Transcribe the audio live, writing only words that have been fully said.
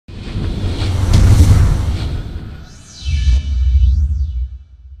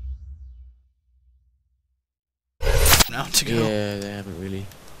amount to go. Yeah, they haven't really.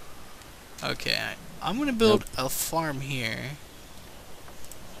 Okay, I'm gonna build a farm here.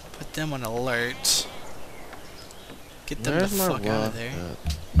 Put them on alert. Get them the fuck out of there.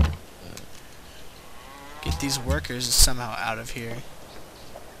 Get these workers somehow out of here.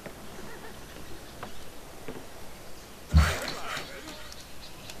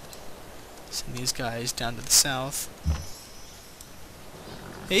 Send these guys down to the south.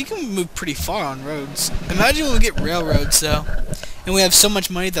 Yeah, you can move pretty far on roads. Imagine when we get railroads, though, and we have so much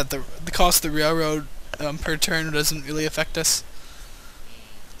money that the cost of the railroad per turn doesn't really affect us.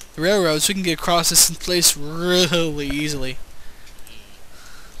 The railroads, we can get across this place really easily.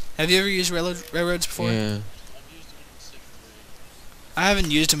 Have you ever used railroads before? Yeah. I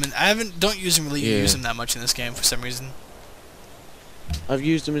haven't used them, don't use them really. Use them that much in this game for some reason. I've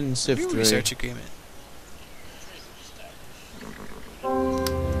used them in Civ 3. Research agreement.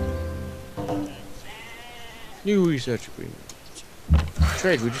 New research agreement.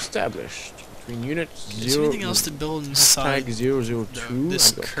 Trade route established between units Is there anything else to build inside #002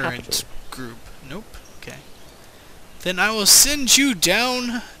 this and current capital. group? Nope. Okay. Then I will send you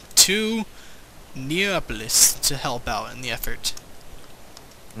down to Neapolis to help out in the effort.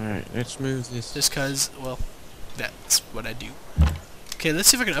 Alright, let's move this. Just cause, well, that's what I do. Okay, let's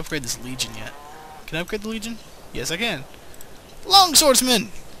see if I can upgrade this Legion yet. Can I upgrade the Legion? Yes, I can. Long Swordsman!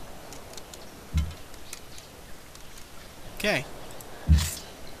 Okay.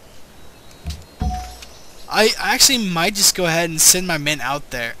 I actually might just go ahead and send my men out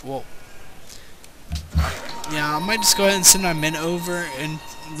there. Well, yeah, I might just go ahead and send my men over and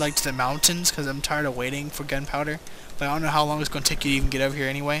like to the mountains because I'm tired of waiting for gunpowder. But I don't know how long it's going to take you to even get over here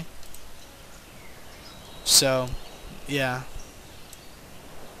anyway. So, yeah.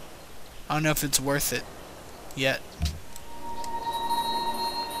 I don't know if it's worth it yet.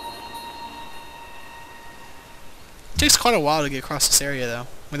 It takes quite a while to get across this area though,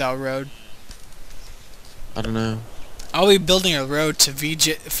 without a road. I don't know. I'll be building a road to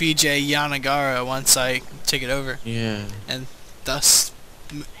Vijay Yanagara once I take it over. Yeah. And thus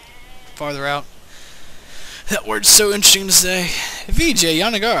farther out. That word's so interesting to say. Vijay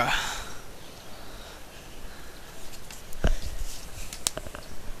Yanagara.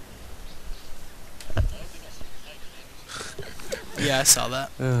 Yeah, I saw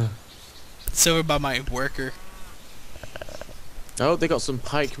that. It's over by my worker. Oh, they got some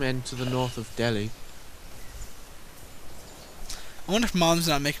pikemen to the north of Delhi. I wonder if Mom's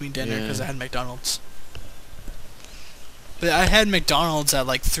not making me dinner because Yeah. I had McDonald's. But I had McDonald's at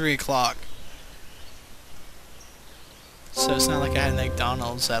like 3 o'clock. So it's not like I had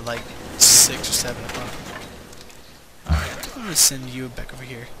McDonald's at like 6 or 7 o'clock. Alright, I'm gonna send you back over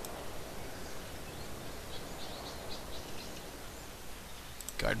here.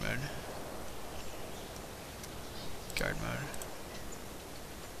 Guard mode. Guard mode.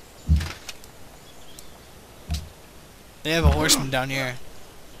 They have a horseman down here.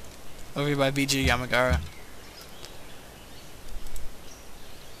 Over here by Vijay Yamagara.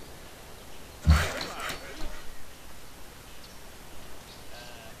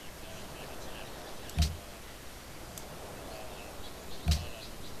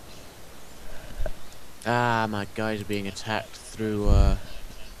 Ah, my guys are being attacked through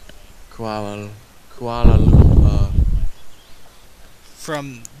Kuala Lumpur.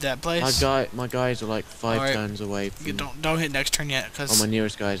 From that place. My guys are like 5 turns away from. Don't hit next turn yet, Oh, cause my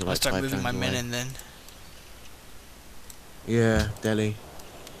nearest guys are I'll like start 5 moving turns my away. men in then. Yeah, Delhi.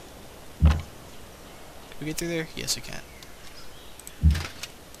 Can we get through there? Yes, we can.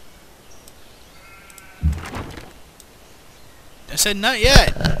 I said not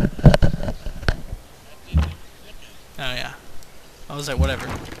yet. Oh yeah. I was like, whatever.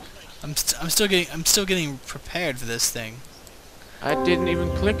 I'm still getting prepared for this thing. I didn't even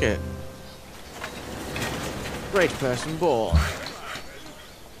click it. Great person born.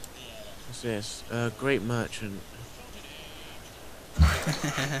 What's this? Great merchant.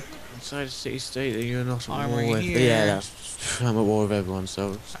 Inside a city-state that you're not at Armory war with. here. Yeah, that's, I'm at war with everyone,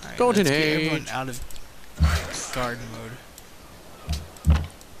 so... Alright, Golden let's get Age! everyone out of guard mode.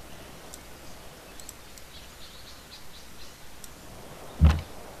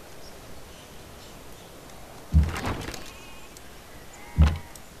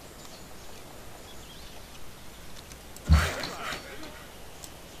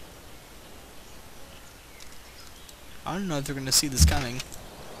 I don't know if they're gonna see this coming.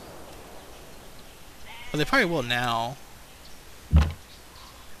 Well, they probably will now.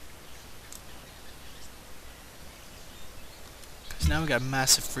 Because now we got a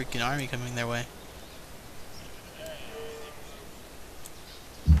massive freaking army coming their way.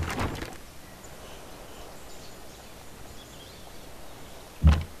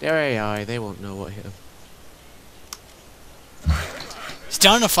 They're AI, they won't know what hit them. It's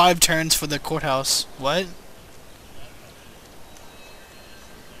down to 5 turns for the courthouse. What?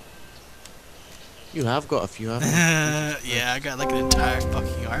 You have got a few, haven't you? Yeah, I got like an entire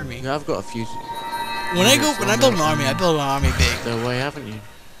fucking army. You have got a few. When I build an army, I build an army big. The way, haven't you?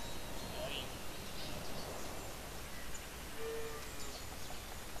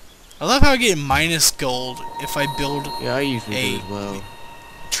 I love how I get minus gold if I build Yeah, I usually a do as well.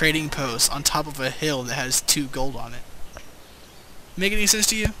 trading post on top of a hill that has 2 gold on it. Make any sense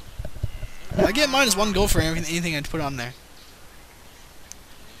to you? I get minus 1 gold for anything I put on there.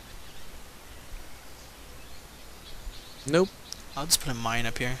 Nope. I'll just put a mine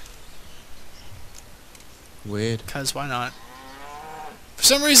up here. Weird. Cause why not? For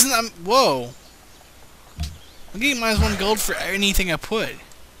some reason whoa! I'm getting minus 1 gold for anything I put.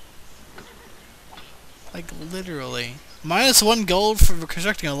 Like literally. Minus 1 gold for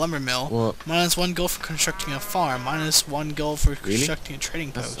constructing a lumber mill. What? Minus 1 gold for constructing a farm. Minus 1 gold for constructing a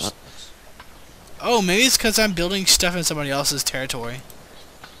trading post. Oh, maybe it's because I'm building stuff in somebody else's territory.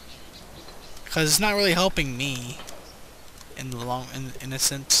 Because it's not really helping me. In a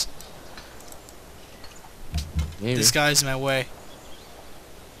sense. Maybe. This guy's in my way.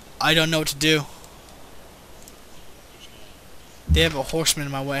 I don't know what to do. They have a horseman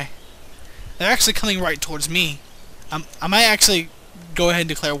in my way. They're actually coming right towards me. I might actually go ahead and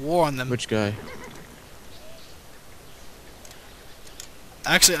declare war on them. Which guy?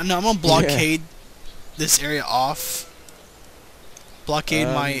 Actually, no, I'm gonna blockade this area off. Blockade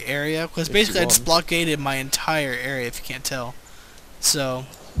my area, because basically I just blockaded my entire area, if you can't tell. So,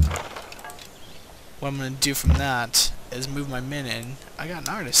 what I'm gonna do from that is move my men in. I got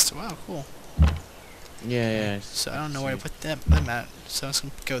an artist. Wow, cool. Yeah. So I don't know where to put them at. So I'm just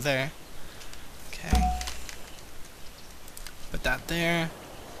gonna go there. Okay. Put that there.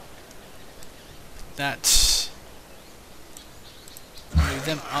 Put that. Move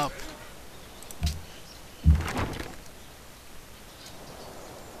them up.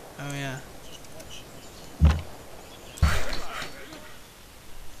 Oh yeah.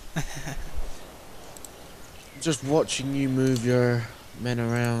 Just watching you move your men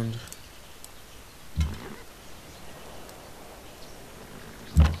around.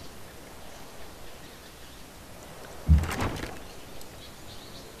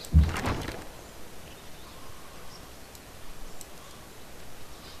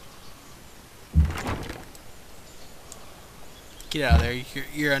 Get out of there.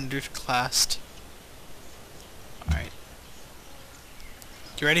 You're underclassed. Alright.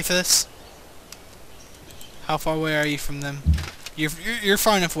 You ready for this? How far away are you from them? You're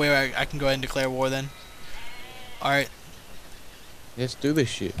far enough away where I can go ahead and declare war then. Alright. Let's do this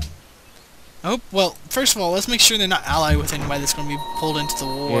shit. Oh, well, first of all, let's make sure they're not allied with anybody that's going to be pulled into the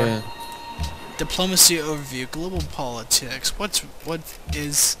war. Yeah. Diplomacy overview. Global politics. What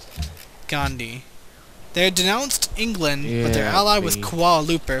is Gandhi? They're denounced England, but they're allied with Kuala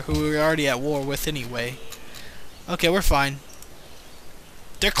Lumpur, who we're already at war with anyway. Okay, we're fine.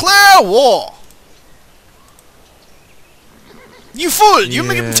 Declare war! You fool! You're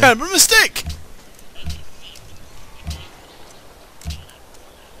making a terrible mistake!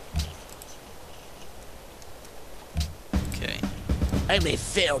 Okay. I may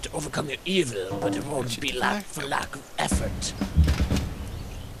fail to overcome your evil, but it won't be for lack of effort.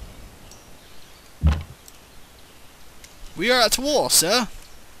 We are at war, sir.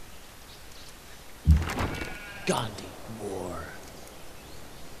 Gandhi, war.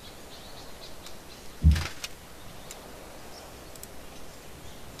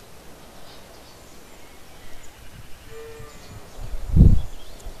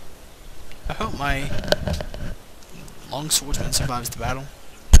 I hope my longswordsman survives the battle.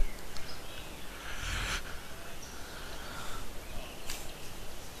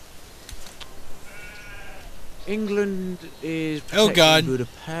 England is Oh god.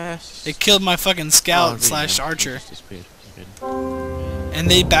 Budapest. They killed my fucking scout slash archer. And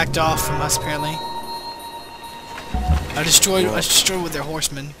they backed off from us apparently. I destroyed with their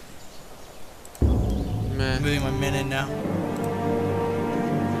horsemen. I'm moving my men in now.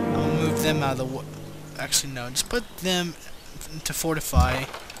 I'm gonna move them out of the actually no, just put them to fortify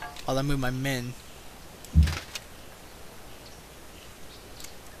while I move my men.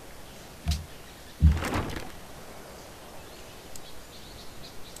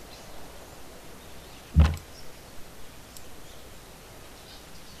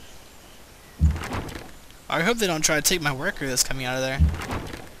 I hope they don't try to take my worker that's coming out of there.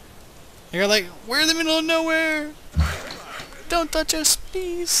 You're like, we're in the middle of nowhere! Don't touch us,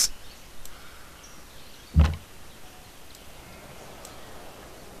 please!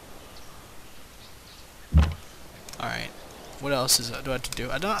 What else do I have to do?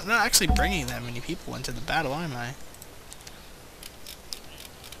 I'm not actually bringing that many people into the battle, am I?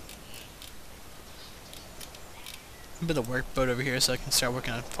 I'll build a workboat over here so I can start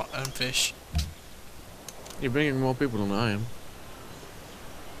working on fish. You're bringing more people than I am.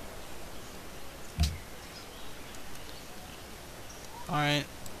 Alright.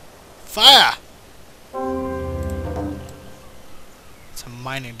 Fire! It's a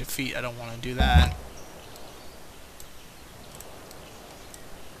mining defeat. I don't want to do that.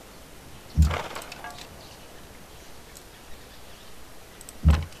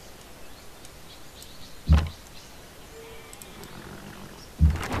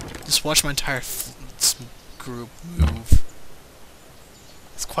 Just watch my entire group move.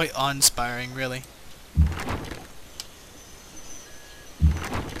 It's quite awe-inspiring, really.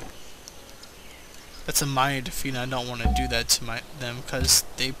 That's a minor defeat, and I don't want to do that to them because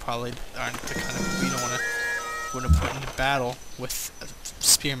they probably aren't the kind of people you don't want to put into battle with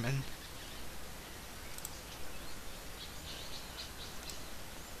spearmen.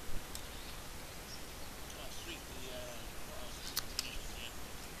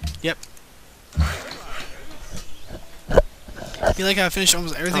 Yep. You like how I finished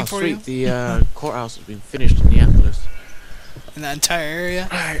almost everything for you? The courthouse has been finished in Neapolis. In that entire area?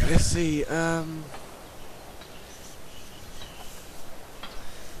 Alright, let's see.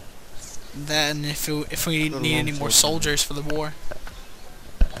 Then if we need any more soldiers for the war.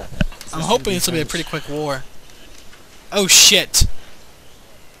 I'm hoping this will be a pretty quick war. Oh shit!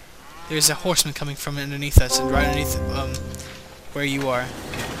 There's a horseman coming from underneath us, and right underneath where you are.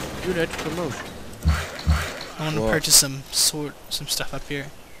 Good edge promotion. I want to purchase some stuff up here.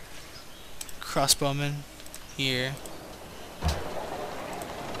 Crossbowman here.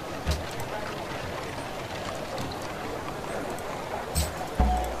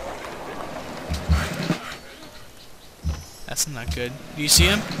 That's not good. Do you see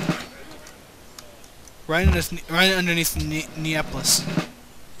him? Right underneath Neapolis.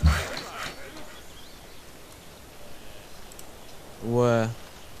 Where?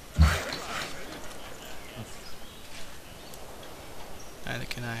 Neither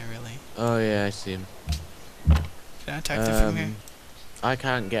can I, really. Oh yeah, I see him. Can I attack them from here? I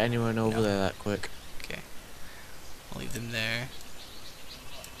can't get anyone over there that quick. Okay. I'll leave them there.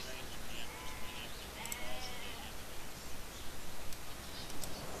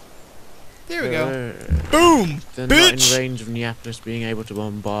 There we go. Boom! They're Bitch! not in range of Neapolis being able to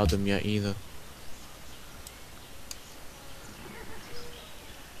bombard them yet either.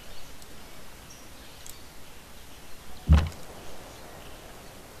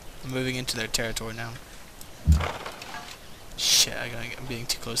 I'm moving into their territory now. Shit, I'm being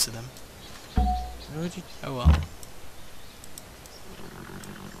too close to them. Oh well. I'm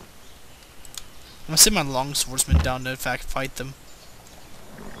gonna send my long swordsman down to in fact fight them.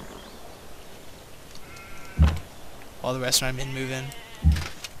 While the rest of my men move in.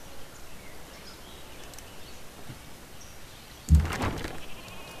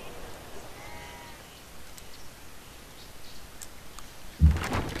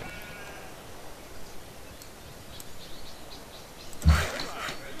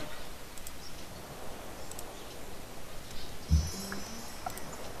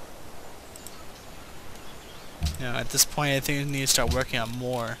 Now, at this point, I think we need to start working on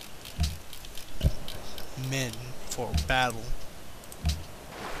more men for battle.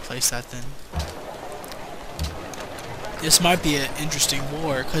 Place that then. This might be an interesting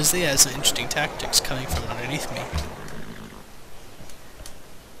war, because they have some interesting tactics coming from underneath me.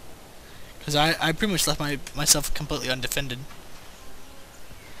 Because I pretty much left myself completely undefended.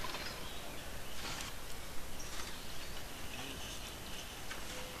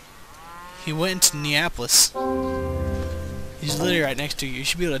 He went to Neapolis. He's literally right next to you. You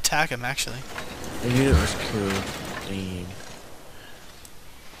should be able to attack him, actually. The unit was killed. Damn.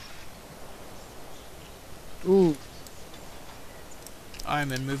 Ooh. Alright,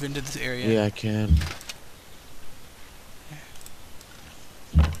 man, move into this area. Yeah, I can.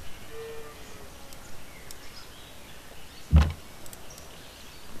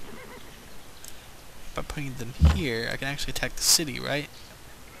 By putting them here, I can actually attack the city, right?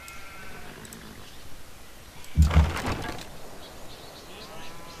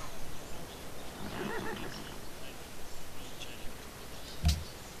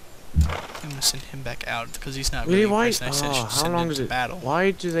 I'm gonna send him back out because he's not really Why? a person I said should How send long into is it? battle.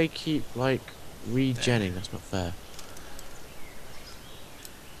 Why do they keep like regenning? That's not fair.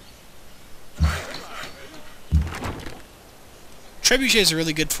 Trebuchets are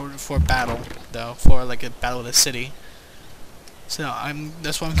really good for battle, though, for like a battle of the city. So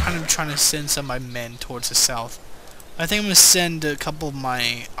that's why I'm kind of trying to send some of my men towards the south. I think I'm gonna send a couple of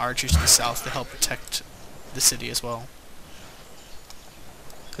my archers to the south to help protect the city as well.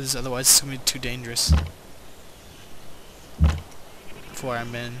 Because otherwise it's gonna be too dangerous. Before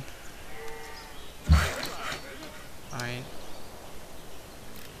I'm in. Alright.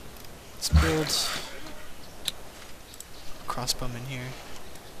 Let's build crossbowmen here.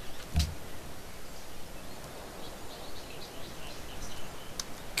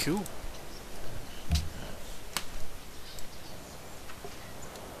 Cool.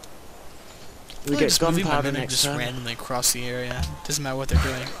 We get gunpowder next just turn. randomly across the area. Doesn't matter what they're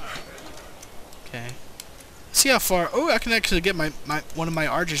doing. Okay. See how far. Oh, I can actually get my one of my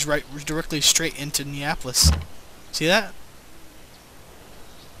archers right directly straight into Neapolis. See that?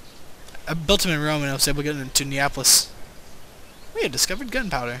 I built him in Rome and I was able to get him into Neapolis. We have discovered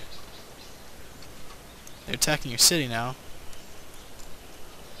gunpowder. They're attacking your city now.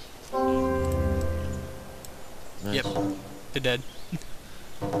 Nice. Yep, they're dead.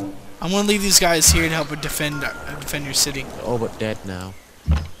 I'm gonna leave these guys here to help defend your city. They're all but dead now.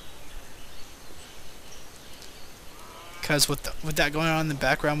 Because with that going on in the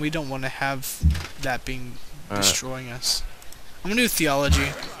background, we don't want to have that being destroying us. I'm gonna do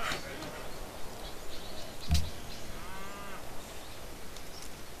theology.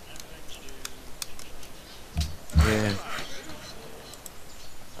 Yeah.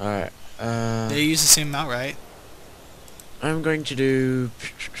 Alright. They use the same amount, right? I'm going to do.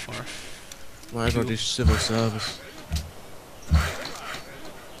 Or Might as well do civil service.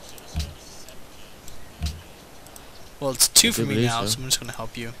 well, it's 2 for I me believe now, so. so I'm just gonna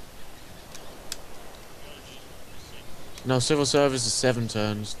help you. No, civil service is 7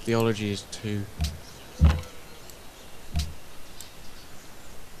 turns. Theology is 2.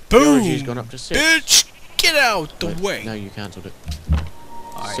 Theology's Boom! gone up to 6. Bitch, get out the Wait, way. No, you cancelled it.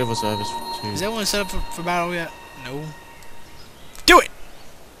 Alright. Civil service for 2. Is everyone set up for battle yet? No. Do it!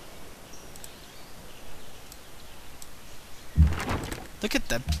 Look at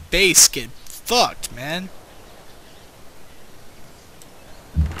the base get fucked, man.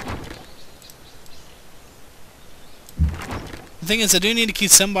 The thing is, I do need to keep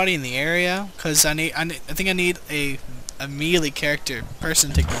somebody in the area, cause I think I need a melee character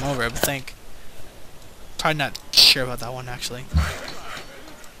person to take them over. I would think. Probably not sure about that one actually.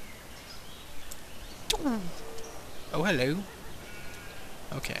 Oh, hello.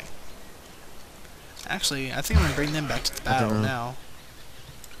 Okay. Actually, I think I'm gonna bring them back to the battle now.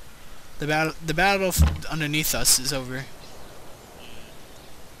 The battle underneath us is over.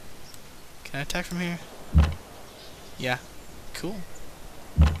 Can I attack from here? Yeah. Cool.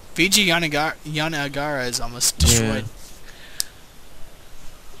 Fiji Yanagara is almost destroyed. Yeah.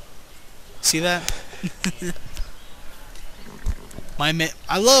 See that?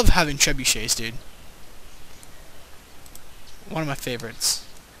 I love having trebuchets, dude. One of my favorites.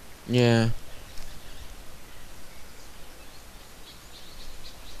 Yeah.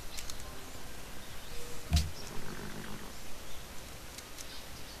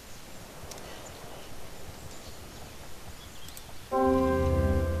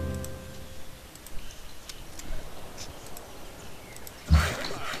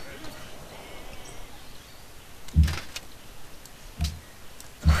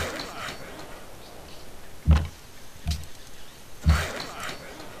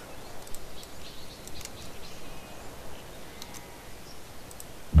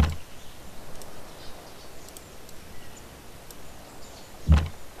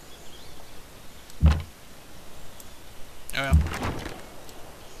 Oh well.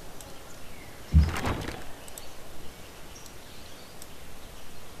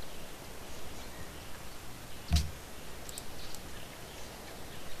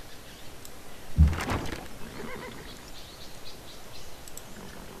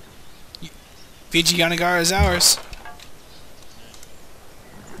 Fiji Yanagara is ours.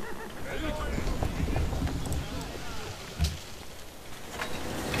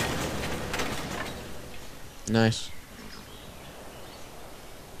 Nice.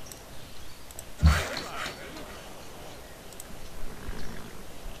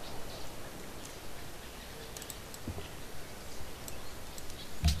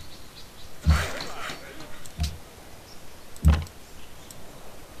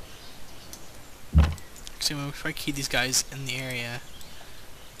 So we'll try to keep these guys in the area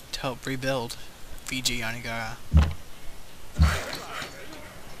to help rebuild Fiji Yanagara.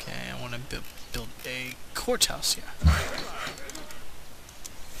 Okay, I want to build a courthouse here.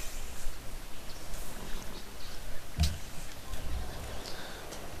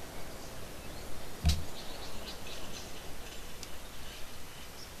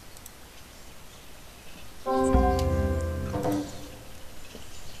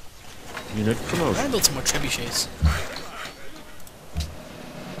 Unit I promotion. want to build some more trebuchets.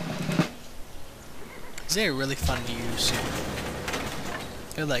 They're really fun to use.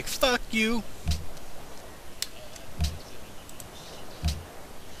 They're like, fuck you!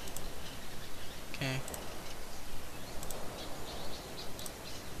 Okay.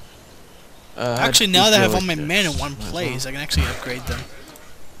 Actually, now that I have all my men in one place, I can actually upgrade them.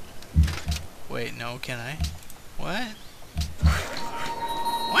 Wait, no, can I? What?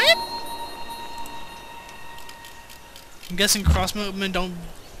 What? I'm guessing crossbowmen don't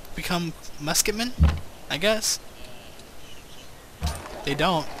become musketmen? I guess. They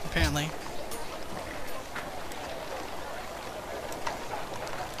don't, apparently.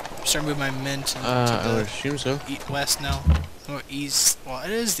 Start moving my men to I would the assume so. west now. Or east. Well,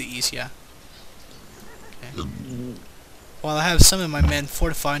 it is the east, yeah. Okay. Well, I have some of my men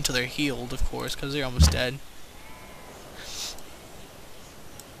fortified until they're healed, of course, because they're almost dead.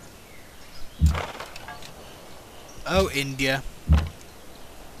 Oh, India.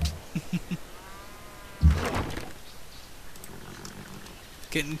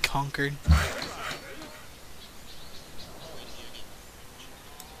 Getting conquered.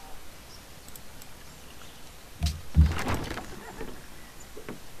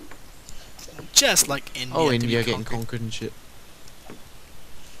 Just like India. Oh, to be India getting conquered. conquered and shit.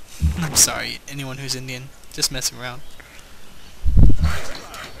 I'm sorry, anyone who's Indian. Just messing around.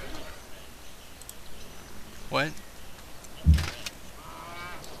 What?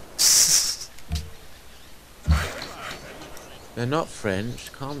 They're not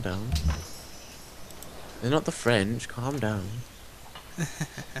French. Calm down. They're not the French. Calm down.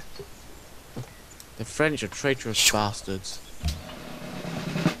 The French are traitorous bastards.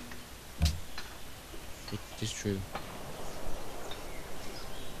 It is true.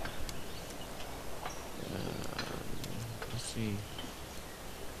 Let's see.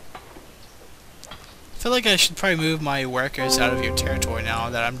 I feel like I should probably move my workers out of your territory now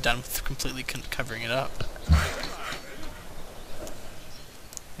that I'm done with completely covering it up.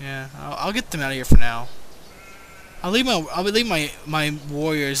 Yeah, I'll get them out of here for now. I'll leave my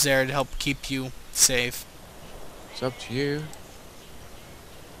warriors there to help keep you safe. It's up to you.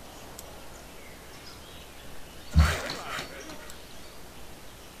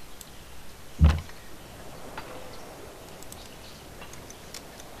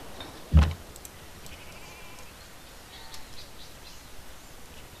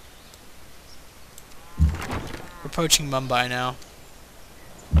 We're approaching Mumbai now.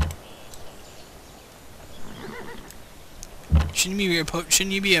 Shouldn't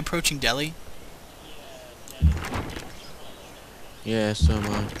you be approaching Delhi? Yeah, so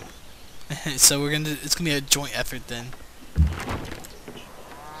am I. So it's gonna be a joint effort then.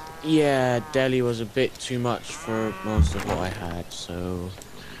 Yeah, Delhi was a bit too much for most of what I had, so...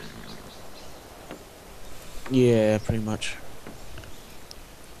 Yeah, pretty much.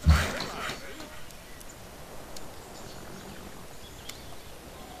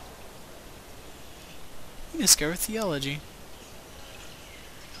 You discover theology.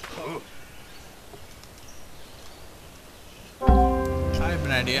 I have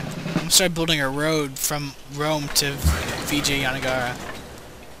an idea. I'm gonna start building a road from Rome to Vijayanagara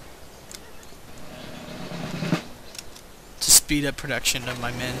to speed up production of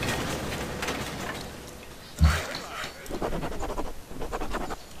my men.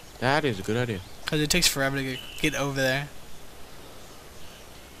 That is a good idea. Because it takes forever to get over there.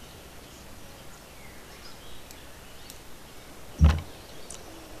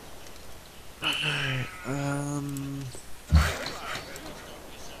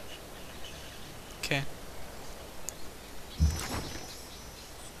 Okay.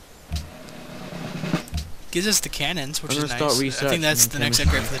 Gives us the cannons, which I'm is gonna start nice. I think that's the researching next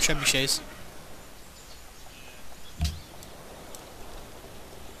upgrade for the trebuchets.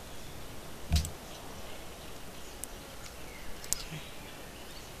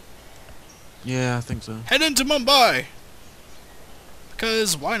 Yeah, I think so. Head into Mumbai!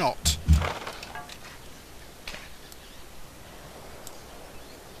 Because why not?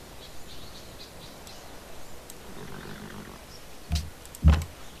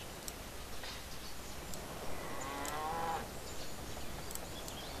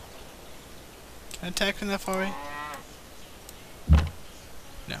 Can I attack from that far away?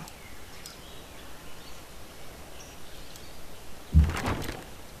 No.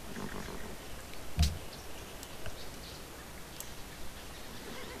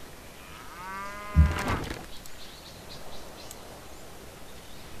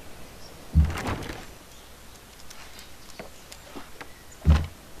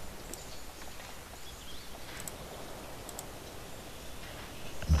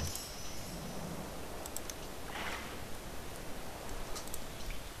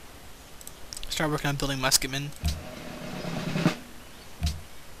 try working on building musketmen.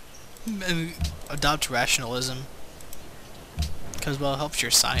 And adopt rationalism. Because, well, it helps your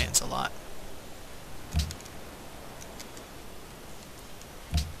science a lot.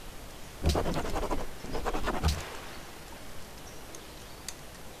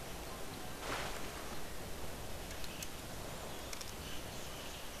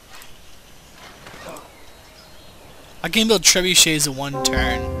 I can build trebuchets in one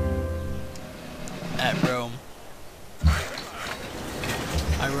turn at Rome.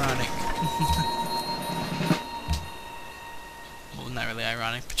 Ironic. Well, not really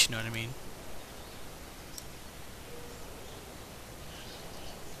ironic, but you know what I mean.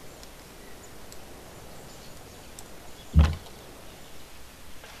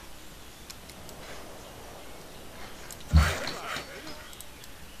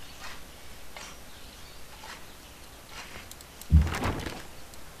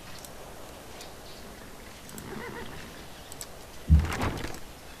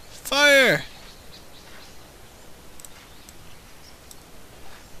 Fire!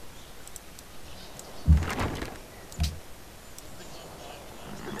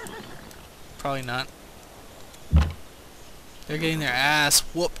 Probably not. They're getting their ass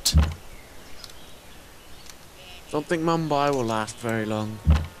whooped. Don't think Mumbai will last very long.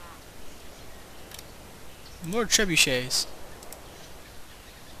 More trebuchets.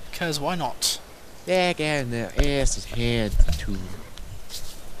 Because why not? They're getting their asses handed to them.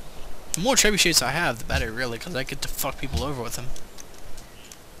 The more trebuchets I have, the better, really, because I get to fuck people over with them.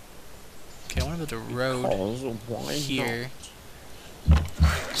 Okay, I want to build a road here.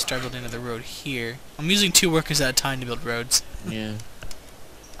 Start building another road here. I'm using 2 workers at a time to build roads. Yeah.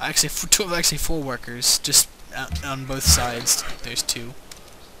 Actually, 4 workers, just on both sides. There's 2.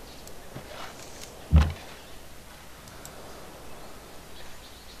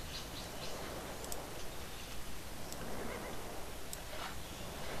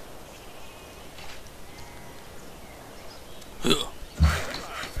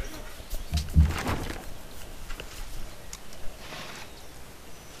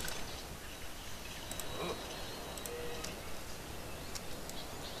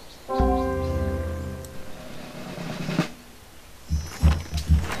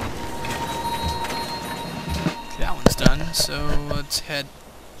 That one's done, so let's head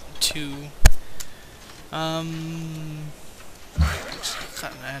to just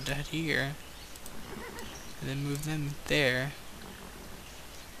I had to head here and then move them there.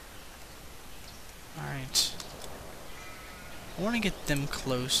 Alright, I want to get them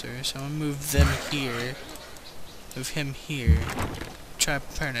closer, so I'm gonna move them here, move him here, try to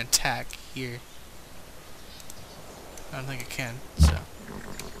prepare an attack here. I don't think I can, so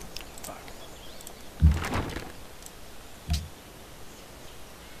fuck.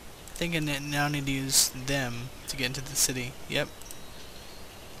 I think I now need to use them to get into the city. Yep.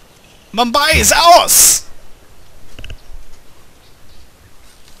 Mumbai is ours!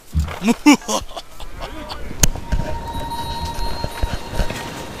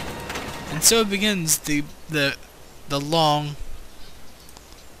 And so begins the long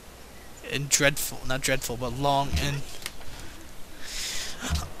and dreadful, not dreadful, but long and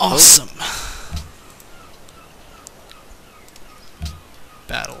awesome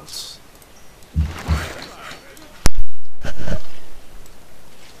battles.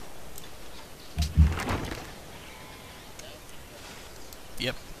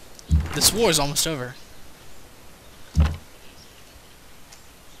 Yep. This war is almost over.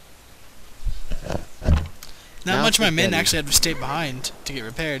 Not Now much of my men spaghetti. actually had to stay behind to get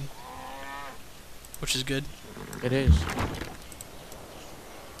repaired, which is good. It is.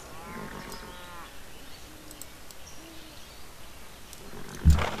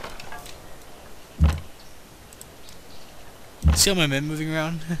 See all my men moving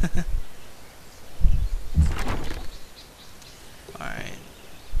around? Alright.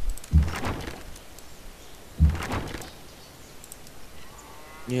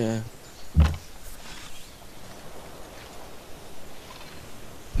 Yeah.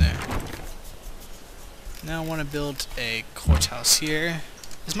 There. Now I want to build a courthouse here.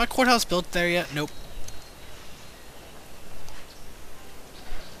 Is my courthouse built there yet? Nope.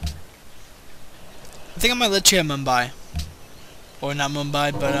 I think I might let you have Mumbai. Or not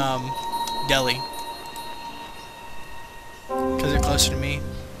Mumbai, but Delhi. Because they're closer to me.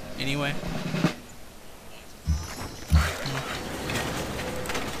 Anyway.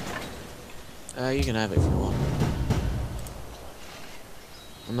 You can have it if you want.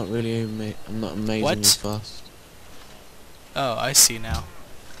 I'm not really I'm not amazingly What? fast. Oh, I see now.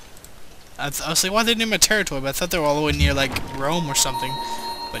 I was like, why are they near my territory? But I thought they were all the way near, like, Rome or something.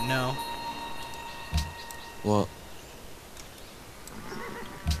 But no. What?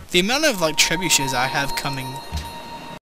 The amount of like trebuchets I have coming